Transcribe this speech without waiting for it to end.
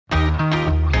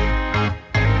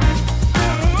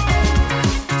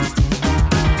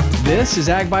This is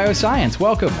Ag Bioscience.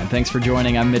 Welcome, and thanks for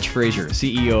joining. I'm Mitch Frazier,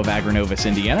 CEO of Agronovus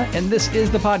Indiana, and this is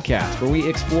the podcast where we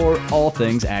explore all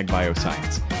things Ag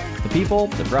Bioscience. The people,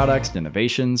 the products, and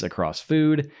innovations across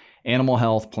food, animal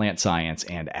health, plant science,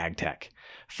 and ag tech.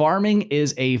 Farming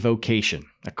is a vocation,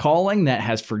 a calling that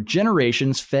has for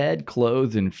generations fed,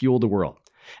 clothed, and fueled the world.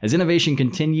 As innovation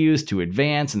continues to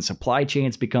advance and supply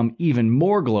chains become even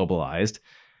more globalized,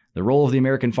 the role of the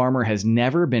American farmer has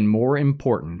never been more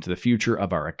important to the future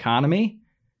of our economy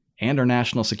and our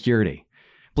national security.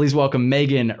 Please welcome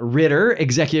Megan Ritter,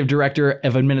 Executive Director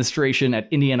of Administration at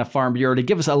Indiana Farm Bureau, to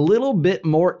give us a little bit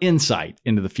more insight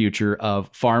into the future of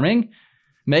farming.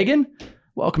 Megan,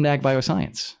 welcome to Ag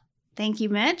Bioscience. Thank you,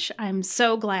 Mitch. I'm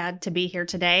so glad to be here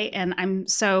today, and I'm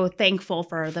so thankful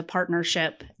for the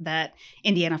partnership that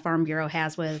Indiana Farm Bureau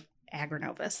has with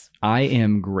Agronovus. I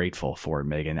am grateful for it,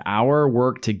 Megan. Our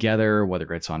work together,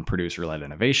 whether it's on Producer-Led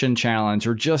Innovation Challenge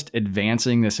or just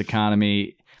advancing this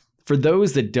economy. For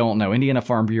those that don't know, Indiana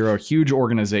Farm Bureau, a huge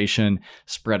organization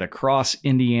spread across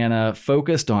Indiana,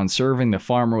 focused on serving the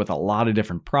farmer with a lot of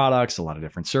different products, a lot of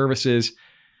different services.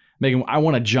 Megan, I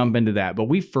want to jump into that, but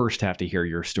we first have to hear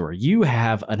your story. You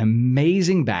have an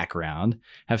amazing background,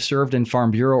 have served in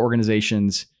Farm Bureau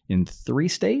organizations in 3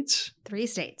 states? 3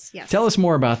 states, yes. Tell us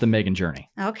more about the Megan journey.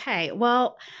 Okay.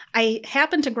 Well, I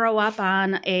happened to grow up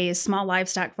on a small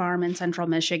livestock farm in central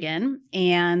Michigan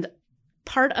and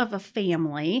part of a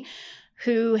family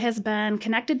who has been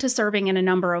connected to serving in a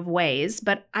number of ways.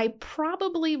 But I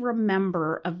probably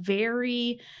remember a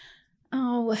very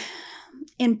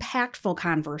impactful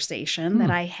conversation that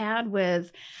I had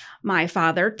with my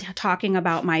father talking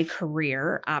about my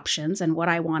career options and what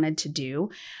I wanted to do.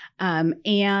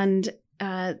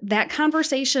 That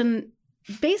conversation,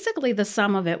 basically the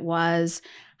sum of it was,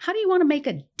 how do you want to make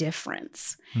a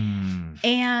difference?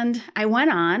 And I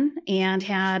went on and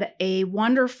had a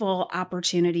wonderful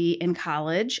opportunity in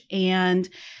college and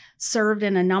served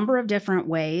in a number of different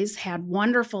ways, had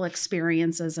wonderful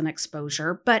experiences and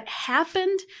exposure, but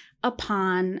happened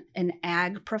upon an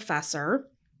ag professor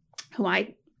who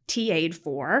I TA'd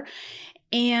for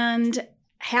and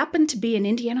happened to be an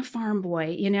Indiana farm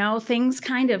boy. You know, things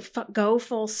kind of go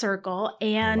full circle.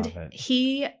 And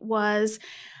he was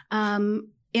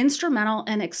instrumental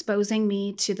in exposing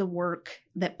me to the work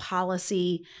that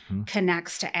policy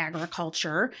connects to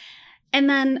agriculture. And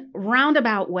then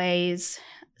roundabout ways,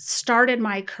 started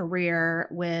my career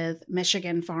with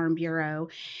Michigan Farm Bureau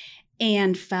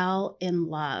and fell in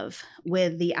love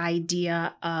with the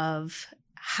idea of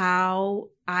how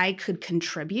I could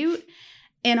contribute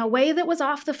in a way that was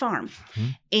off the farm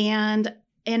and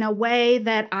in a way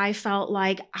that I felt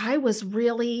like I was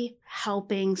really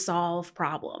helping solve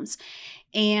problems.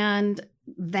 And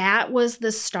that was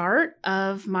the start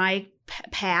of my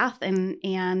path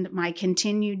and my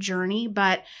continued journey,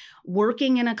 but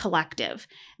working in a collective.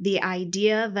 The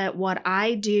idea that what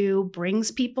I do brings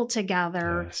people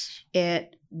together,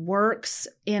 it works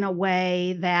in a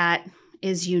way that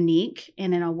is unique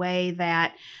and in a way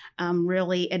that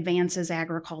really advances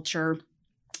agriculture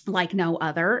like no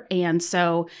other. And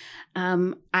so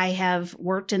I have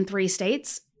worked in 3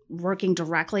 states, working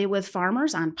directly with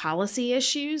farmers on policy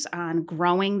issues, on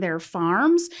growing their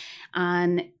farms,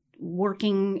 on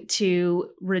working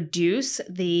to reduce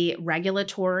the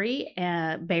regulatory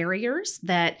barriers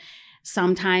that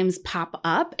sometimes pop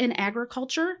up in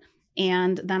agriculture.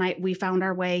 And then we found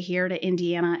our way here to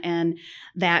Indiana, and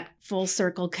that full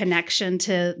circle connection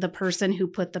to the person who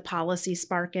put the policy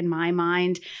spark in my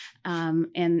mind,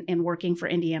 and working for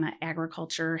Indiana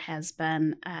agriculture has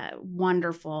been a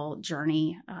wonderful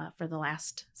journey for the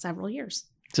last several years.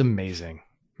 It's amazing,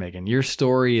 Megan. Your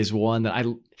story is one that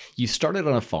you started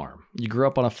on a farm. You grew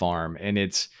up on a farm, and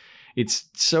it's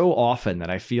so often that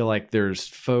I feel like there's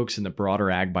folks in the broader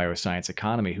ag bioscience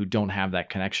economy who don't have that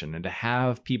connection. And to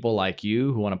have people like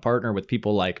you who want to partner with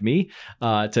people like me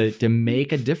to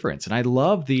make a difference. And I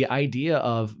love the idea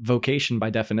of vocation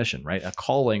by definition, right? A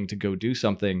calling to go do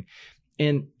something.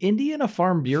 And Indiana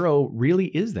Farm Bureau really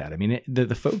is that. I mean,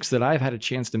 the folks that I've had a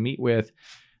chance to met with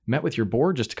your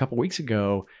board just a couple weeks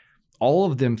ago, all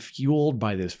of them fueled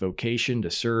by this vocation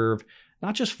to serve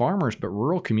not just farmers, but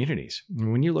rural communities.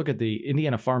 When you look at the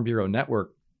Indiana Farm Bureau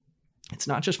network, it's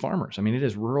not just farmers. I mean, it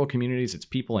is rural communities. It's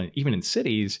people, even in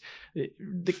cities,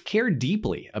 that care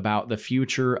deeply about the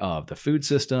future of the food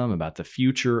system, about the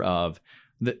future of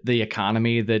the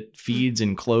economy that feeds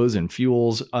and clothes and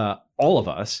fuels all of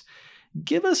us.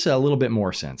 Give us a little bit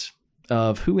more sense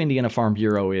of who Indiana Farm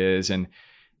Bureau is. And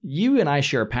you and I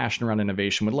share a passion around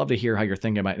innovation. Would love to hear how you're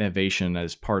thinking about innovation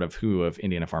as part of who of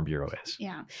Indiana Farm Bureau is.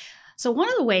 Yeah. So one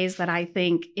of the ways that I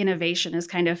think innovation is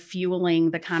kind of fueling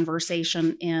the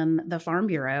conversation in the Farm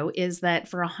Bureau is that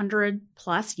for 100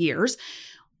 plus years,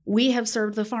 we have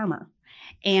served the farmer.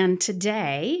 And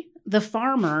today, the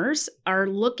farmers are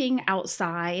looking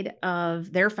outside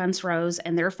of their fence rows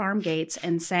and their farm gates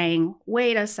and saying,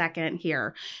 wait a second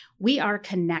here. We are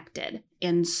connected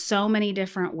in so many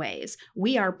different ways.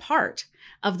 We are part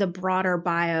of the broader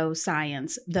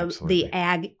bioscience, the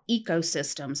ag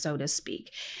ecosystem, so to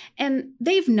speak. And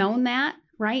they've known that,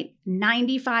 right?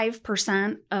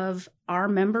 95% of our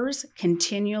members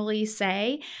continually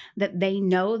say that they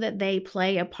know that they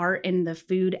play a part in the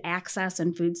food access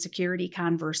and food security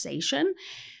conversation.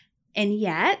 And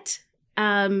yet,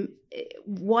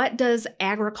 what does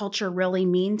agriculture really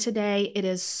mean today? It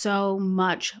is so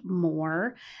much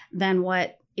more than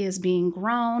what is being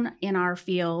grown in our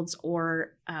fields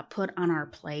or put on our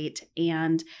plate.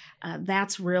 And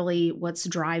that's really what's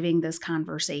driving this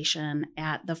conversation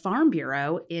at the Farm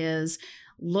Bureau, is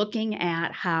looking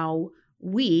at how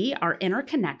we are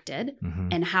interconnected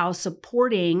and how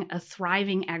supporting a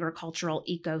thriving agricultural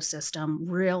ecosystem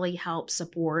really helps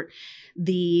support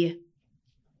the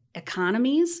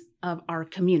economies of our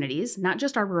communities, not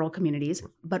just our rural communities,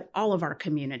 but all of our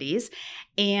communities,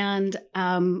 and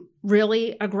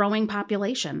really a growing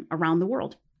population around the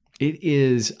world. It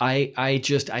is.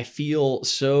 I feel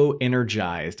so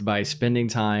energized by spending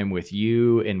time with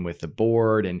you and with the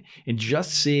board and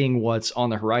just seeing what's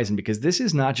on the horizon, because this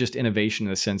is not just innovation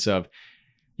in the sense of,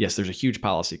 yes, there's a huge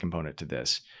policy component to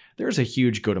this. There's a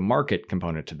huge go-to-market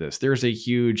component to this. There's a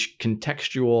huge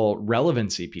contextual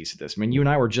relevancy piece of this. I mean, you and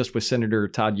I were just with Senator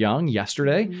Todd Young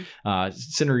yesterday.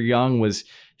 Senator Young was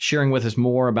sharing with us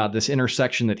more about this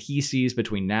intersection that he sees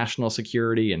between national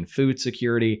security and food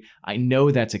security. I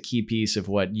know that's a key piece of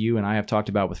what you and I have talked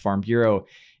about with Farm Bureau.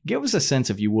 Give us a sense,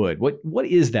 if you would. What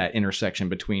is that intersection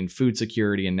between food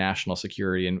security and national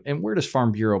security, and where does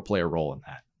Farm Bureau play a role in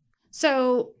that?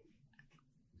 So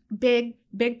big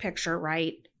picture,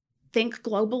 right? Think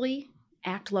globally,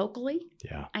 act locally.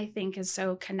 Yeah, I think is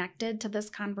so connected to this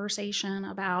conversation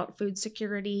about food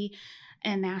security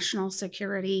and national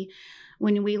security.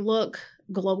 When we look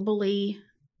globally,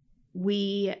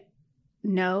 we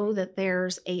know that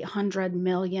there's 800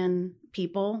 million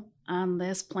people on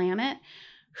this planet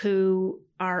who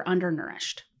are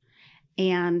undernourished,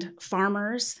 and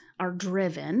farmers are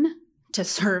driven to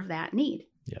serve that need.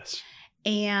 Yes.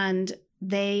 And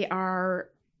they are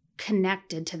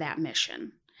connected to that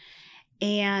mission.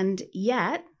 And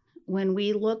yet, when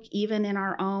we look even in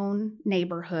our own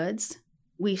neighborhoods,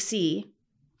 we see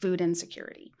food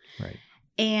insecurity. Right.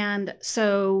 And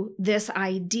so this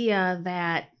idea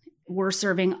that we're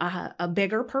serving a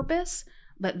bigger purpose,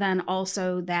 but then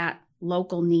also that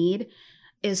local need,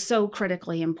 is so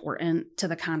critically important to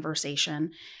the conversation.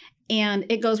 And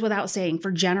it goes without saying,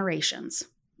 for generations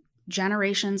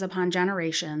upon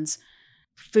generations,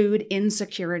 food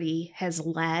insecurity has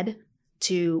led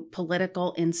to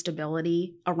political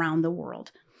instability around the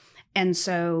world. And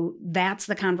so that's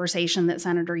the conversation that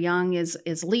Senator Young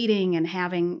is leading and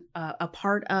having a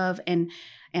part of, and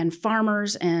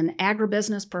farmers and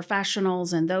agribusiness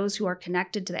professionals and those who are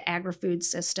connected to the agri-food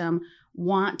system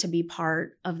want to be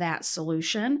part of that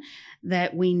solution,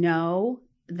 that we know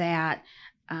that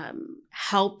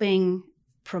helping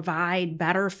provide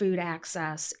better food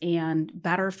access and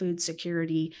better food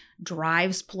security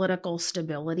drives political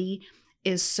stability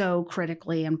is so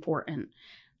critically important.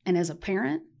 And as a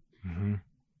parent,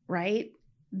 right,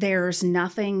 there's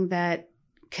nothing that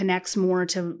connects more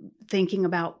to thinking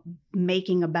about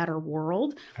making a better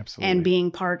world. Absolutely. And being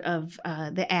part of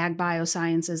the ag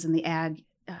biosciences and the ag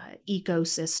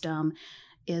ecosystem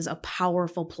is a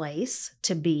powerful place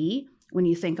to be when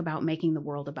you think about making the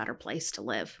world a better place to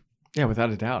live. Yeah, without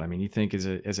a doubt. I mean, you think as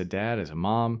a dad, as a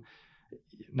mom,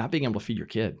 not being able to feed your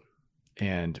kid,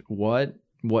 and what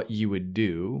you would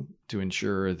do to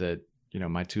ensure that, you know,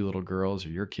 my two little girls or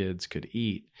your kids could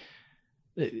eat.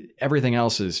 Everything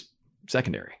else is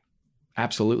secondary.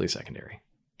 Absolutely secondary.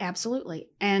 Absolutely.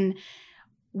 And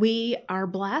we are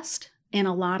blessed in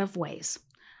a lot of ways.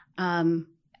 And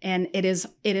it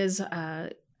is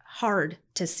hard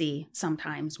to see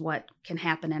sometimes what can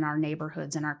happen in our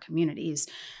neighborhoods and our communities.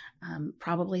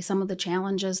 Probably some of the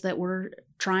challenges that we're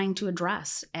trying to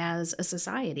address as a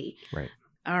society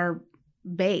are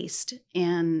based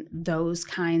in those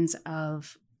kinds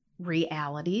of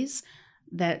realities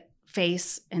that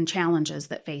face and challenges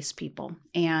that face people.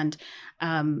 And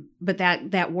but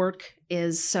that work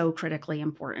is so critically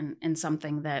important and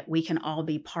something that we can all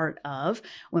be part of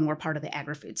when we're part of the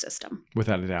agri-food system.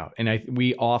 Without a doubt. And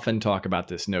we often talk about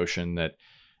this notion that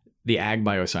the ag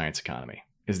bioscience economy,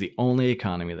 is the only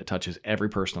economy that touches every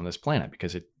person on this planet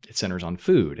because it centers on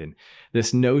food. And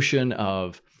this notion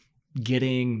of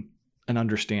getting an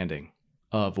understanding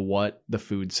of what the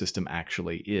food system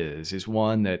actually is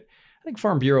one that I think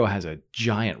Farm Bureau has a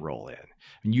giant role in.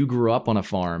 And you grew up on a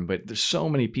farm, but there's so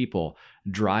many people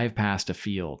drive past a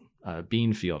field, a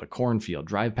bean field, a cornfield,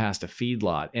 drive past a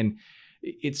feedlot. And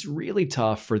it's really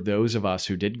tough for those of us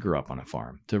who did grow up on a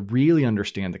farm to really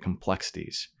understand the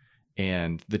complexities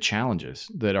and the challenges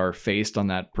that are faced on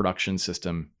that production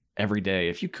system every day.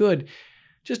 If you could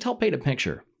just help paint a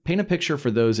picture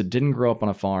for those that didn't grow up on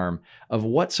a farm of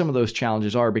what some of those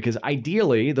challenges are, because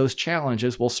ideally those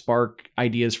challenges will spark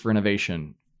ideas for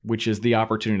innovation, which is the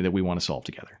opportunity that we want to solve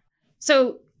together.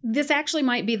 So this actually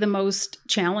might be the most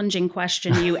challenging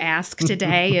question you ask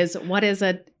today is what's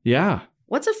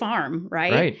a farm,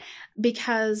 right? Right.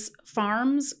 Because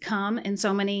farms come in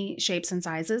so many shapes and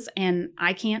sizes, and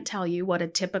I can't tell you what a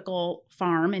typical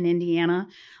farm in Indiana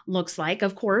looks like.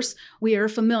 Of course, we are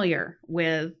familiar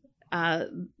with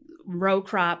row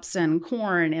crops and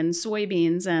corn and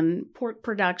soybeans and pork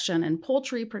production and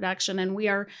poultry production, and we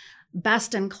are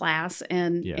best in class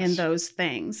in those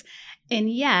things. And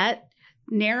yet,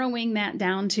 narrowing that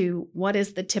down to what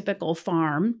is the typical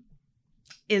farm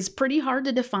is pretty hard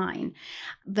to define.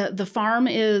 The farm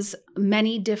is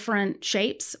many different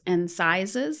shapes and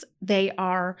sizes. They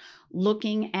are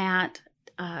looking at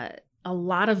a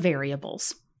lot of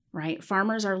variables, right?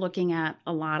 Farmers are looking at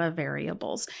a lot of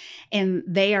variables, and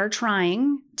they are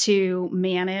trying to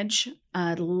manage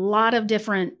a lot of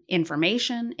different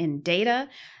information and data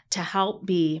to help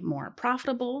be more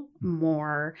profitable,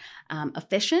 more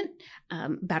efficient,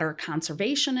 better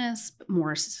conservationists,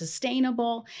 more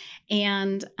sustainable.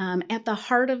 And at the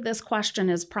heart of this question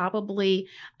is probably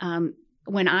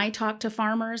when I talk to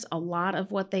farmers, a lot of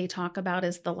what they talk about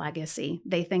is the legacy.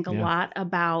 They think a lot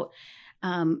about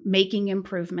making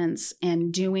improvements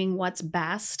and doing what's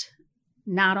best,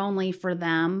 not only for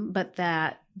them, but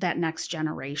that next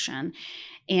generation.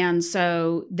 And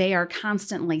so they are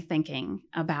constantly thinking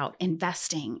about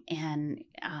investing and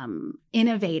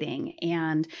innovating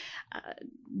and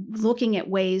looking at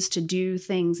ways to do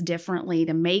things differently,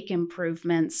 to make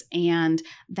improvements. And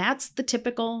that's the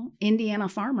typical Indiana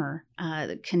farmer,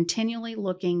 continually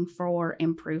looking for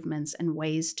improvements and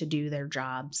ways to do their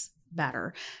jobs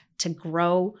better, to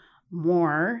grow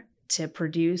more, to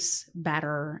produce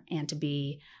better, and to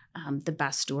be the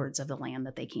best stewards of the land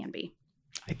that they can be.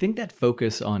 I think that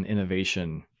focus on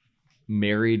innovation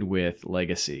married with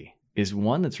legacy is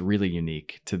one that's really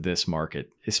unique to this market,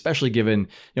 especially given,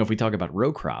 if we talk about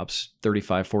row crops,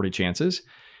 35, 40 chances,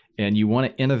 and you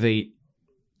want to innovate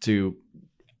to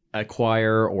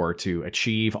acquire or to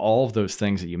achieve all of those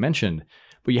things that you mentioned,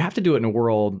 but you have to do it in a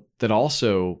world that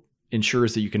also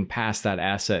ensures that you can pass that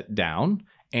asset down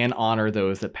and honor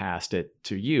those that passed it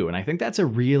to you. And I think that's a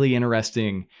really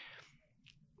interesting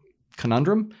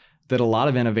conundrum that a lot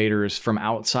of innovators from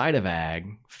outside of ag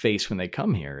face when they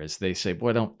come here, is they say, boy,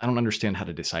 I don't understand how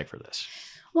to decipher this.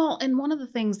 Well, and one of the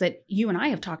things that you and I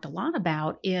have talked a lot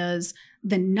about is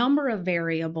the number of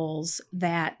variables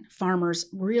that farmers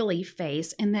really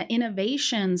face, and that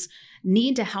innovations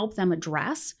need to help them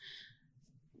address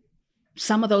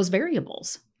some of those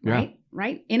variables, right?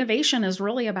 Right? Innovation is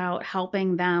really about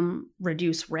helping them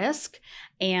reduce risk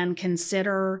and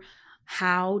consider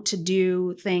how to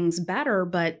do things better,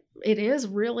 but it is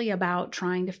really about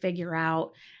trying to figure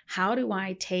out, how do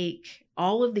I take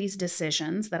all of these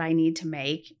decisions that I need to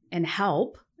make and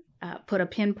help put a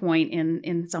pinpoint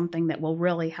in something that will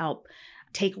really help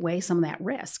take away some of that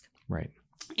risk. Right.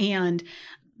 And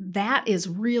that is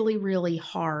really, really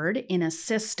hard in a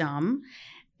system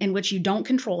in which you don't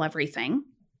control everything.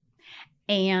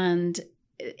 And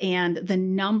the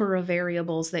number of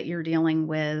variables that you're dealing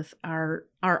with are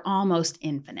almost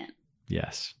infinite.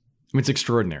 Yes. It's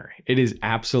extraordinary. It is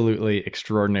absolutely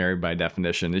extraordinary by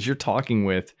definition. As you're talking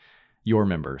with your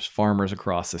members, farmers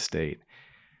across the state,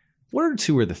 what are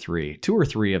two or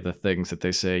three of the things that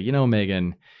they say,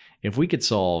 Megan, if we could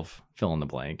solve fill in the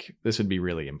blank, this would be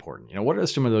really important. What are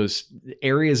some of those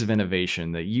areas of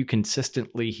innovation that you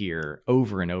consistently hear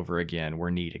over and over again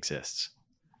where need exists?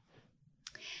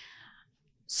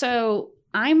 So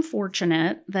I'm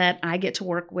fortunate that I get to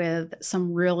work with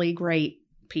some really great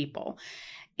people,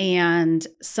 and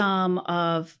some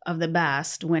of the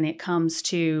best when it comes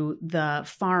to the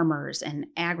farmers and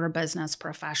agribusiness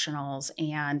professionals.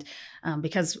 And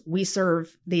because we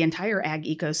serve the entire ag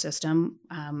ecosystem,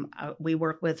 we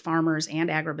work with farmers and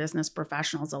agribusiness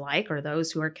professionals alike, or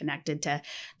those who are connected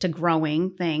to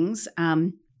growing things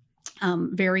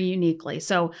very uniquely.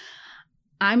 So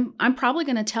I'm probably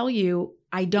going to tell you,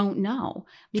 I don't know.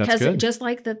 That's Because good. just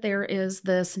like that there is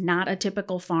this not a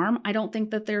typical farm, I don't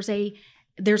think that there's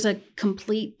a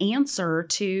complete answer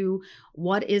to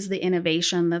what is the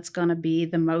innovation that's going to be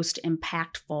the most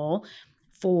impactful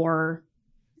for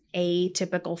a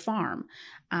typical farm.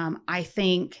 I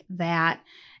think that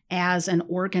as an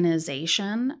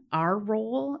organization, our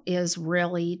role is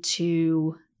really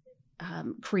to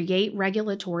create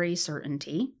regulatory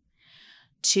certainty,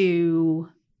 to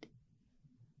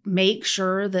make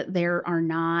sure that there are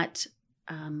not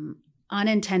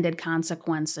unintended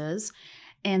consequences,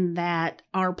 and that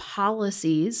our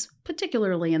policies,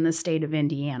 particularly in the state of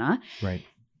Indiana, Right.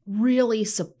 really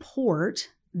support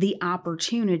the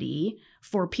opportunity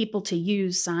for people to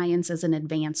use science as an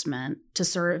advancement to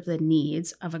serve the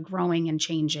needs of a growing and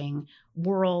changing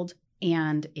world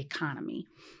and economy.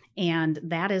 And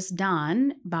that is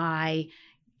done by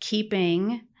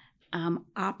keeping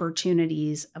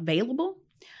opportunities available.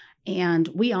 And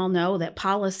we all know that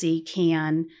policy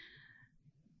can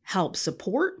help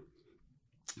support,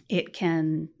 it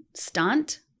can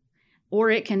stunt, or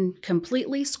it can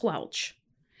completely squelch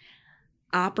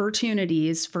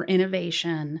opportunities for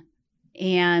innovation.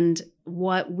 And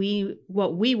what we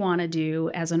want to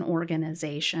do as an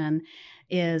organization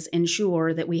is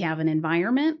ensure that we have an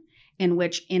environment in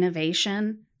which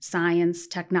innovation, science,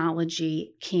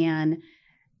 technology can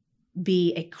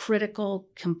be a critical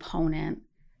component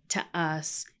to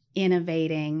us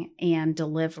innovating and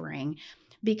delivering,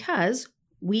 because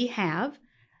we have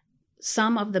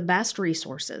some of the best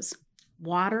resources,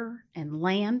 water and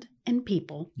land and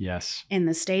people, Yes, in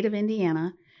the state of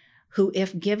Indiana, who,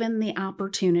 if given the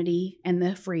opportunity and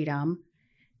the freedom,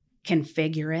 can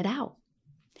figure it out.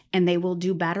 And they will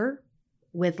do better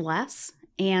with less,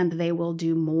 and they will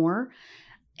do more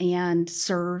and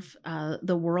serve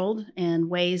the world in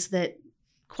ways that,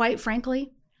 quite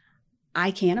frankly,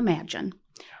 I can't imagine.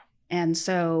 And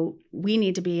so we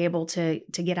need to be able to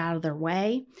get out of their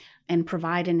way and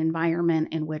provide an environment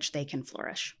in which they can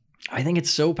flourish. I think it's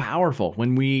so powerful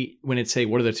when it's say,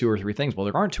 what are the 2 or 3 things? Well,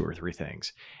 there aren't 2 or 3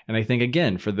 things. And I think,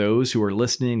 again, for those who are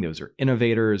listening, those are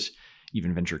innovators,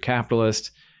 even venture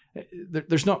capitalists,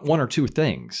 there's not 1 or 2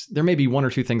 things. There may be 1 or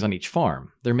 2 things on each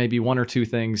farm. There may be 1 or 2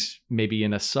 things maybe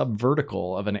in a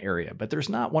sub-vertical of an area, but there's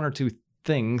not 1 or 2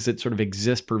 things that sort of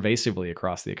exist pervasively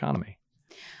across the economy.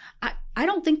 I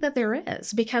don't think that there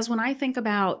is, because when I think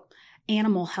about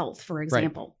animal health, for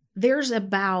example, there's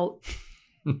about,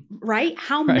 right?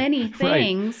 How many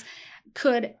things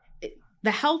could,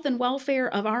 the health and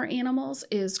welfare of our animals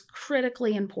is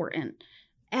critically important.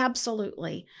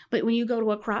 Absolutely. But when you go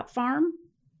to a crop farm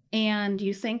and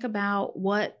you think about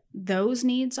what those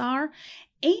needs are,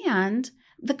 and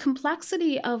the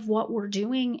complexity of what we're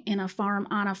doing on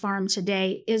a farm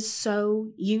today is so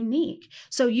unique.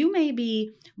 So you may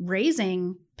be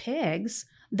raising pigs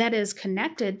that is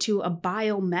connected to a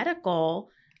biomedical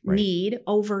need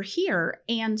over here.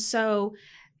 And so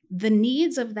the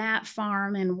needs of that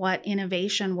farm and what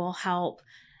innovation will help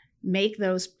make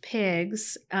those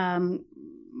pigs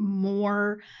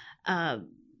more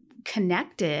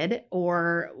connected,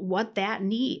 or what that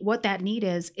need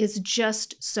is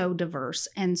just so diverse.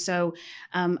 And so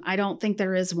I don't think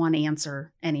there is one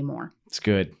answer anymore. It's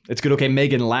good. Okay,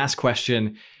 Megan, last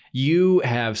question. You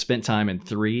have spent time in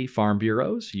 3 farm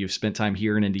bureaus. You've spent time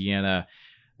here in Indiana,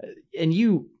 and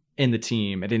you and the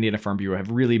team at Indiana Farm Bureau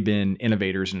have really been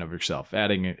innovators in of yourself,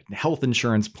 adding health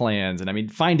insurance plans, and I mean,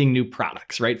 finding new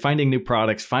products, right? Finding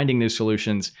new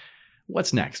solutions.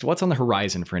 What's next? What's on the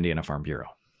horizon for Indiana Farm Bureau?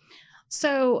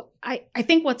 So I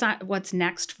think what's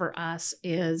next for us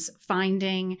is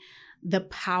finding the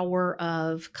power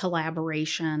of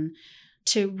collaboration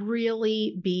to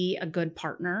really be a good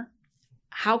partner.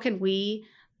 How can we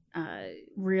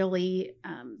really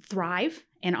thrive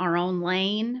in our own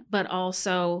lane, but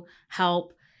also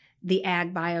help the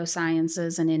ag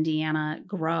biosciences in Indiana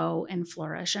grow and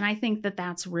flourish? And I think that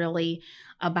that's really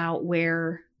about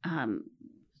where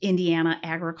Indiana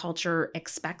agriculture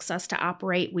expects us to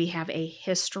operate. We have a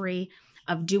history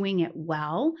of doing it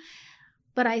well.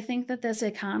 But I think that this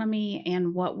economy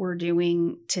and what we're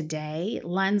doing today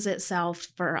lends itself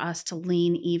for us to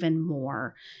lean even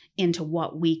more into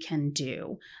what we can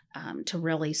do to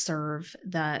really serve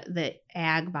the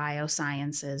ag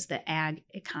biosciences, the ag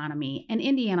economy, and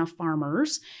Indiana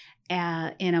farmers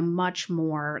in a much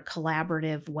more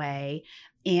collaborative way,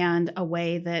 and a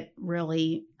way that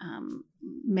really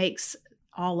makes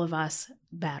all of us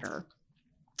better.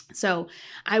 So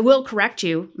I will correct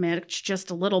you, Mitch, just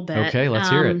a little bit. Okay, let's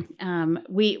hear it.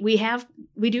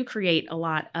 We do create a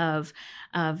lot of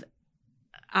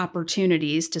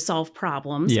opportunities to solve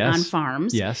problems Yes. on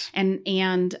farms. Yes.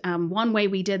 And one way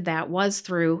we did that was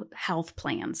through health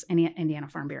plans, Indiana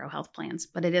Farm Bureau health plans,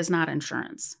 but it is not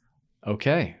insurance.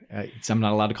 Okay. I'm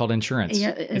not allowed to call it insurance. Yeah,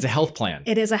 it's a health plan.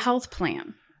 It is a health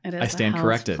plan. It is I stand a health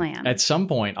corrected. plan. At some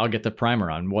point, I'll get the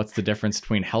primer on what's the difference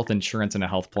between health insurance and a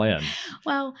health plan.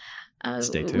 Well,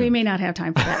 Stay tuned. we may not have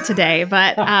time for that today,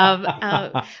 but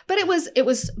it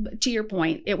was to your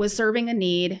point. It was serving a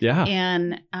need,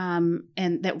 and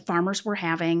that farmers were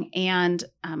having, and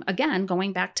again,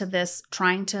 going back to this,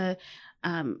 trying to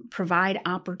provide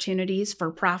opportunities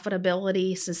for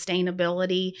profitability,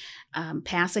 sustainability,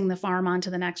 passing the farm on to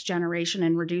the next generation,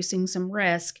 and reducing some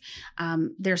risk.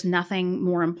 There's nothing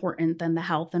more important than the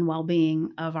health and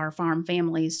well-being of our farm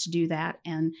families to do that,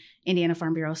 and Indiana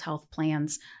Farm Bureau's health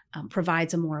plans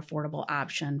provides a more affordable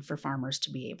option for farmers to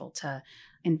be able to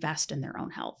invest in their own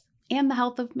health and the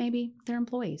health of maybe their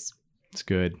employees. It's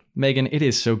good. Megan, it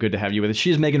is so good to have you with us.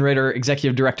 She is Megan Ritter,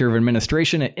 Executive Director of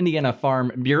Administration at Indiana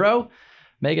Farm Bureau.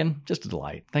 Megan, just a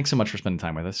delight. Thanks so much for spending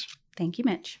time with us. Thank you,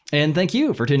 Mitch. And thank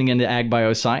you for tuning into Ag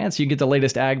Bioscience. You get the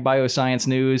latest Ag Bioscience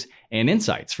news and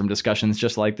insights from discussions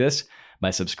just like this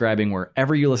by subscribing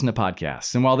wherever you listen to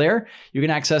podcasts. And while there, you can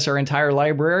access our entire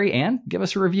library and give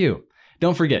us a review.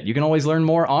 Don't forget, you can always learn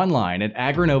more online at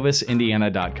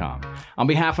agrinovusindiana.com. On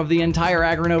behalf of the entire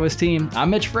Agrinovus team, I'm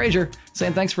Mitch Frazier,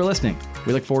 saying thanks for listening.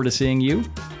 We look forward to seeing you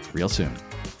real soon.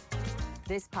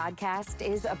 This podcast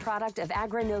is a product of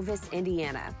Agrinovus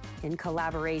Indiana in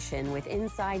collaboration with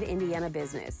Inside Indiana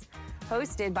Business.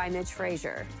 Hosted by Mitch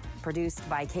Frazier. Produced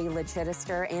by Kayla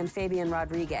Chittister and Fabian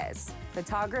Rodriguez.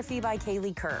 Photography by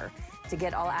Kaylee Kerr. To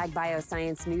get all Ag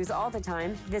Bioscience news all the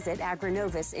time, visit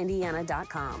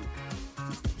agrinovusindiana.com.